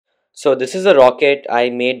So this is a rocket I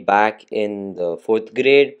made back in the fourth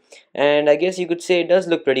grade, and I guess you could say it does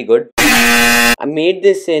look pretty good. I made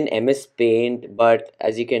this in MS Paint, but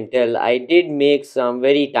as you can tell, I did make some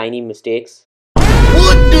very tiny mistakes.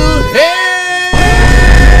 What the hell?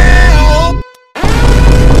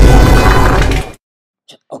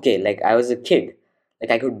 Okay, like I was a kid, like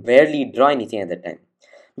I could barely draw anything at that time.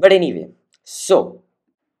 But anyway, so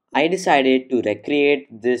I decided to recreate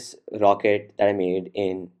this rocket that I made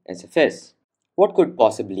in SFS. What could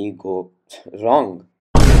possibly go wrong?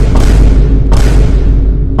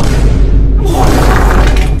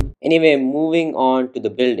 Anyway, moving on to the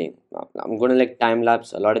building. I'm gonna like time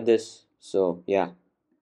lapse a lot of this. So yeah.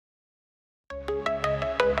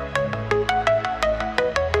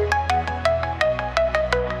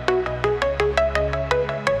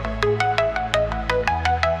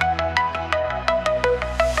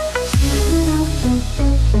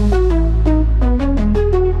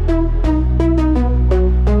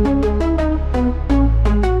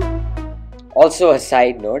 Also, a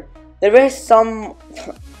side note, there were some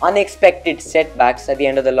unexpected setbacks at the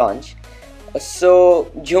end of the launch.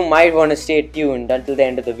 So you might want to stay tuned until the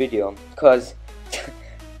end of the video because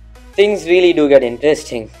things really do get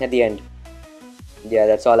interesting at the end. Yeah,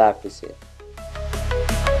 that's all I have to say.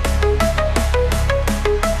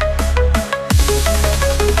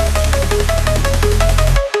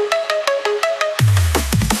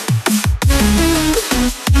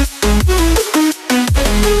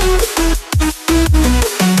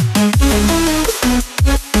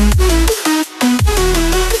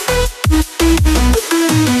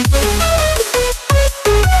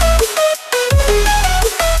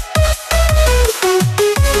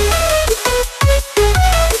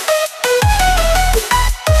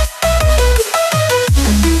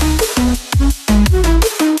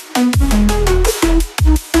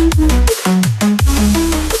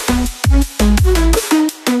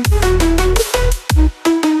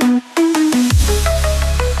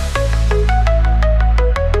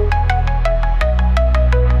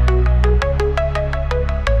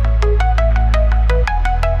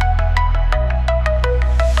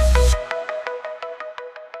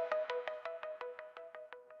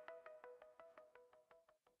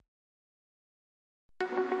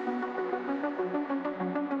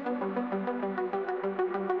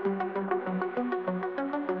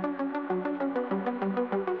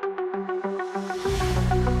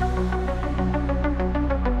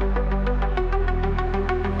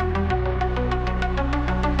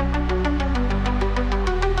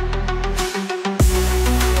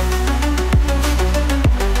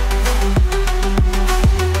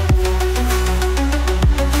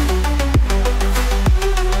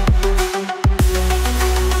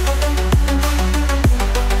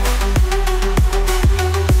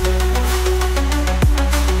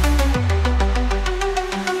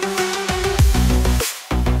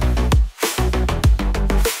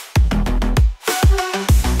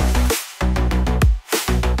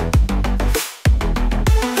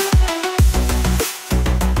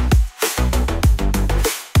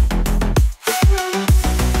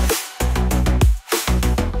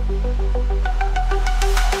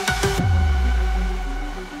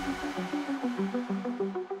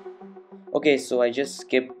 Okay, so I just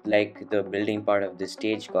skipped like the building part of this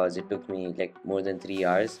stage because it took me like more than 3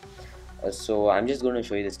 hours. So I'm just going to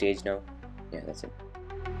show you the stage now. Yeah, that's it.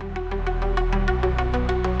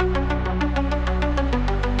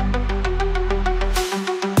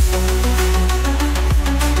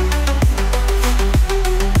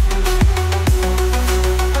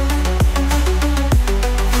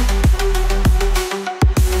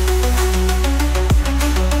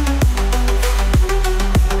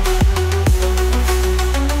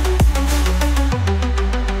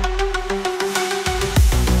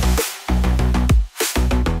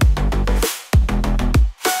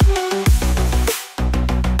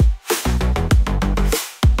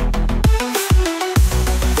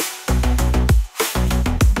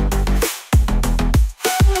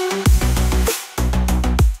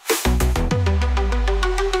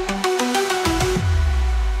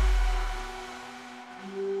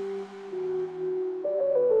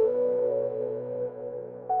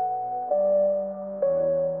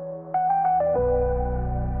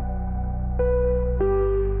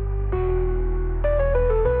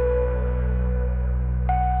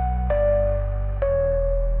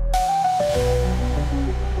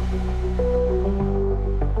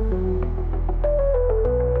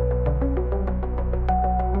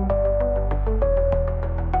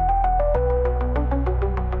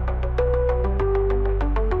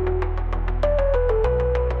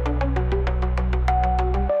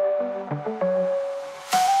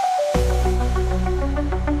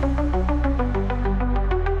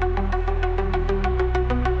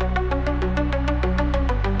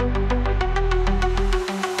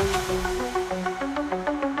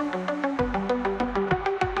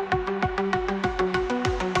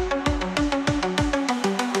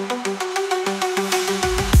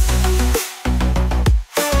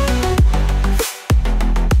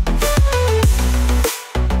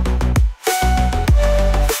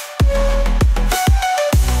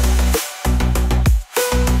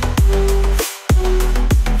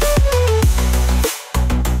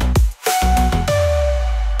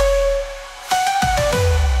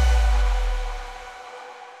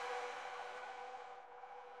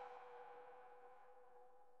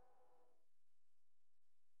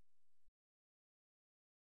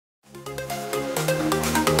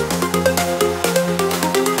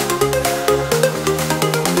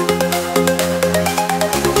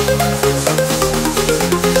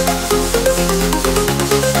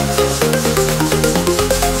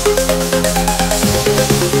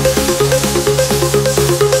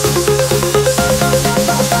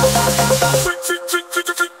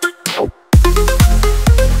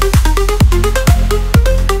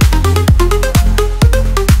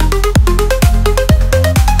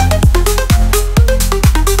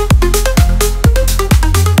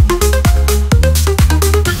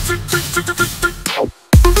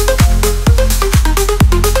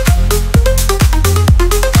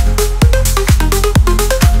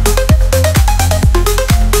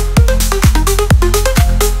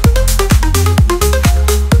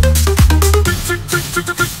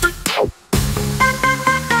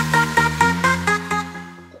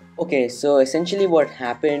 Okay, so essentially what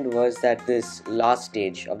happened was that this last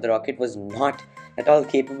stage of the rocket was not at all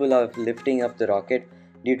capable of lifting up the rocket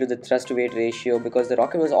due to the thrust to weight ratio, because the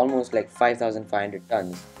rocket was almost like 5,500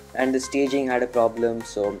 tons and the staging had a problem.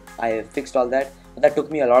 So I fixed all that, but that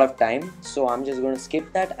took me a lot of time, so I'm just going to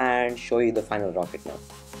skip that and show you the final rocket now.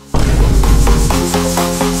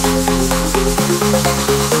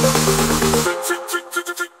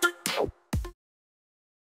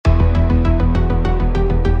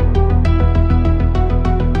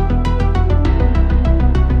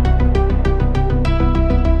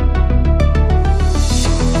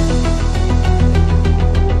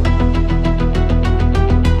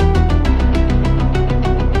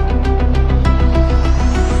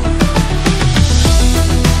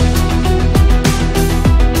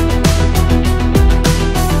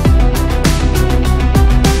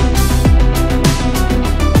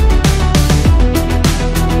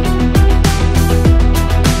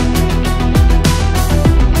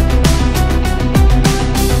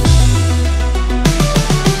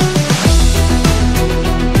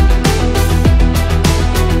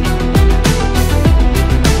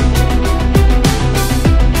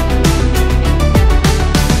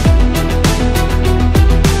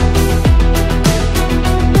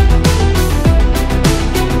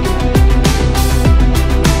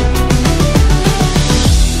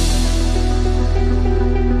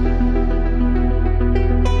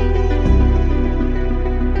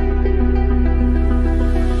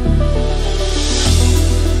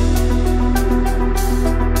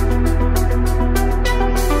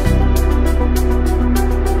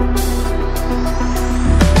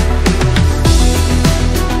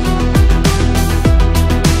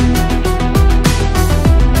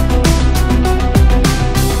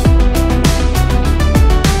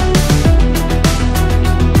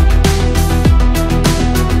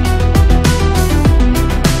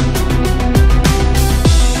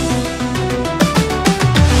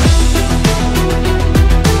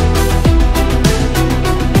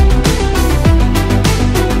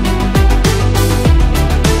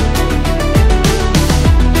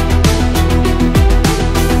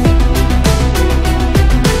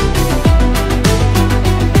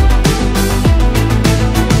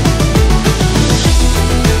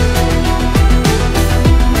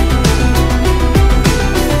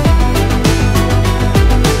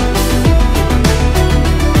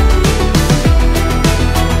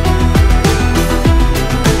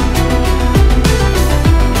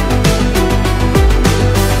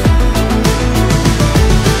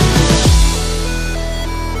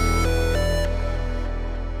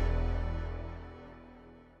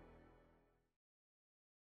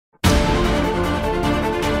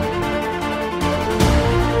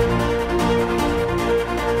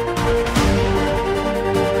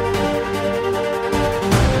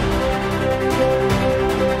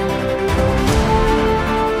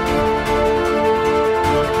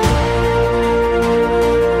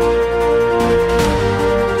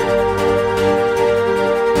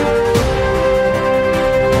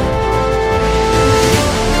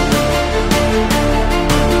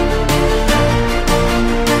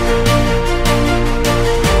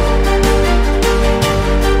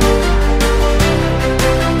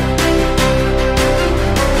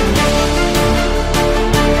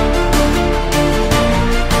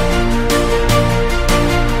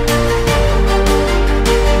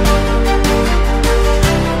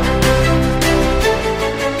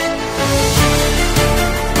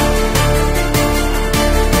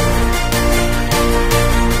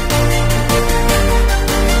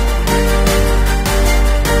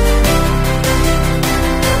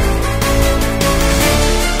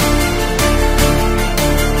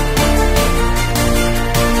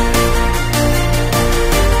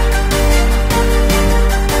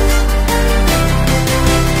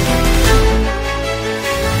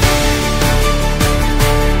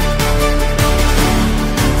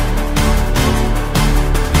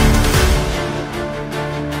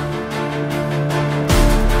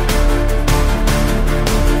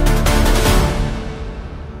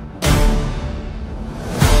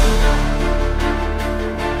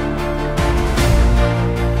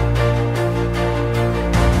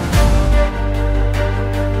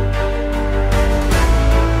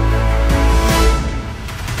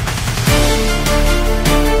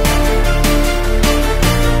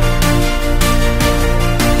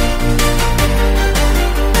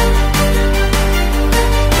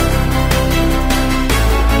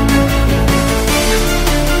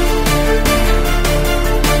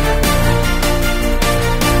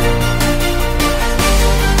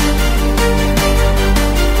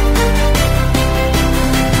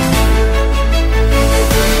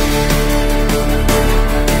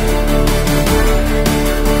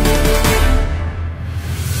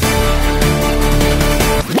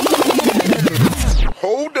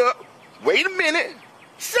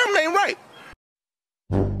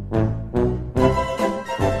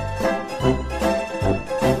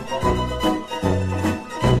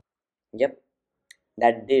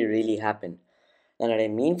 that did really happen. Now, did I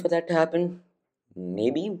mean for that to happen?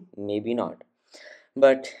 Maybe, maybe not.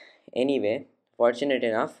 But anyway, fortunate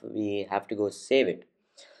enough, we have to go save it.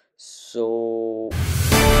 So